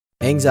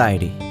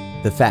Anxiety,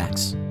 the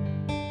facts.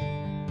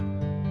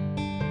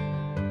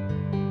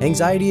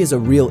 Anxiety is a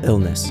real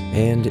illness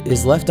and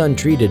is left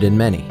untreated in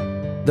many.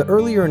 The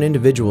earlier an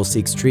individual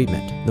seeks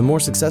treatment, the more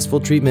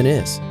successful treatment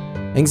is.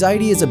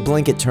 Anxiety is a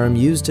blanket term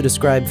used to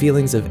describe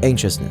feelings of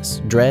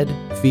anxiousness, dread,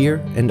 fear,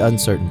 and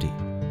uncertainty.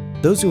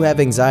 Those who have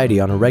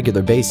anxiety on a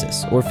regular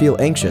basis or feel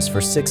anxious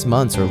for 6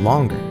 months or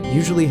longer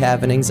usually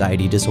have an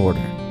anxiety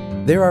disorder.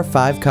 There are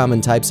 5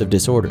 common types of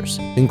disorders,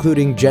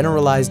 including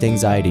generalized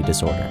anxiety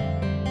disorder,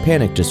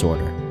 panic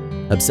disorder,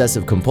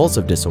 obsessive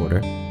compulsive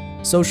disorder,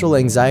 social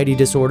anxiety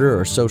disorder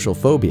or social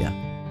phobia,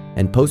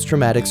 and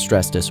post-traumatic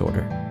stress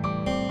disorder.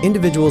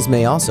 Individuals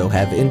may also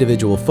have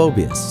individual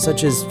phobias,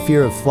 such as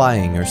fear of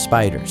flying or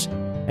spiders.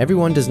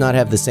 Everyone does not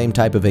have the same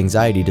type of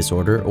anxiety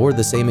disorder or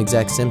the same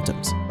exact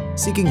symptoms.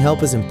 Seeking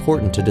help is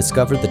important to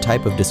discover the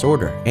type of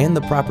disorder and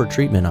the proper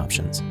treatment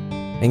options.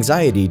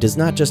 Anxiety does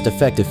not just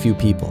affect a few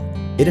people.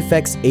 It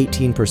affects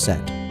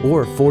 18%,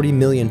 or 40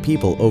 million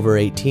people over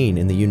 18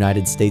 in the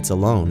United States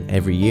alone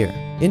every year.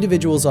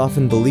 Individuals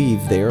often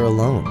believe they are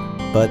alone,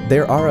 but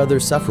there are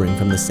others suffering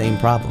from the same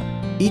problem.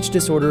 Each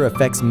disorder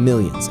affects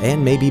millions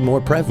and may be more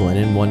prevalent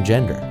in one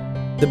gender.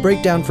 The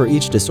breakdown for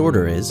each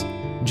disorder is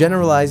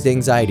generalized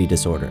anxiety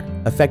disorder,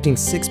 affecting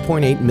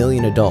 6.8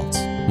 million adults,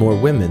 more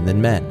women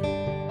than men.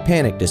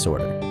 Panic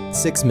disorder,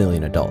 6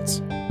 million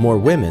adults, more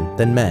women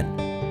than men.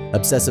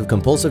 Obsessive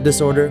compulsive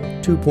disorder,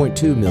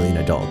 2.2 million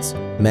adults,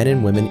 men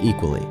and women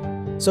equally.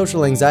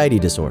 Social anxiety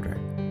disorder,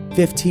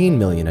 15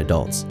 million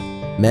adults,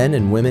 men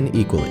and women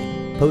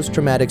equally.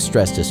 Post-traumatic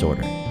stress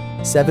disorder,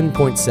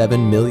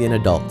 7.7 million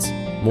adults,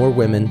 more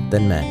women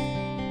than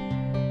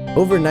men.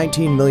 Over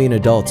 19 million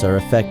adults are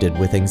affected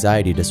with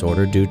anxiety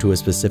disorder due to a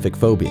specific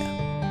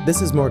phobia.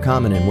 This is more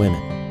common in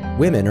women.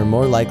 Women are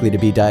more likely to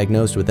be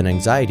diagnosed with an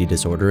anxiety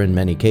disorder in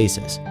many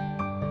cases.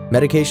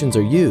 Medications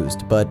are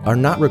used, but are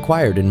not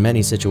required in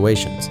many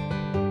situations.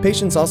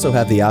 Patients also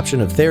have the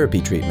option of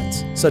therapy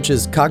treatments, such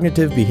as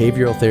cognitive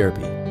behavioral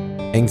therapy,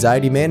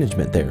 anxiety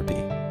management therapy,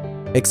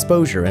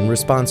 exposure and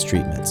response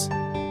treatments,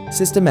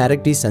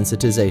 systematic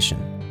desensitization,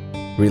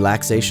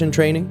 relaxation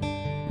training,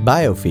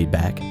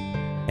 biofeedback,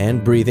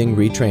 and breathing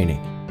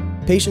retraining.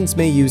 Patients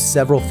may use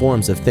several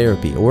forms of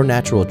therapy or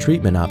natural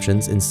treatment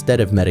options instead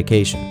of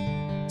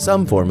medication.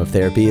 Some form of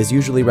therapy is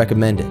usually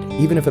recommended,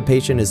 even if a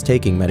patient is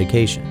taking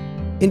medication.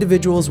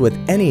 Individuals with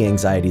any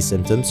anxiety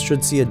symptoms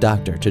should see a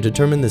doctor to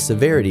determine the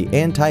severity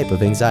and type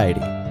of anxiety.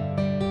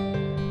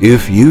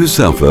 If you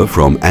suffer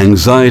from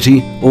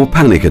anxiety or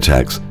panic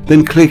attacks,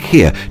 then click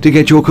here to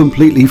get your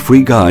completely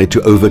free guide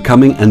to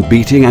overcoming and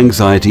beating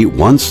anxiety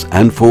once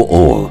and for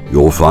all.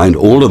 You'll find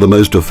all of the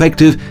most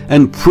effective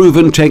and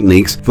proven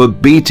techniques for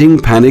beating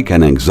panic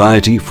and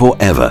anxiety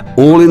forever,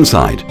 all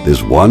inside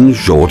this one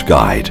short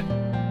guide.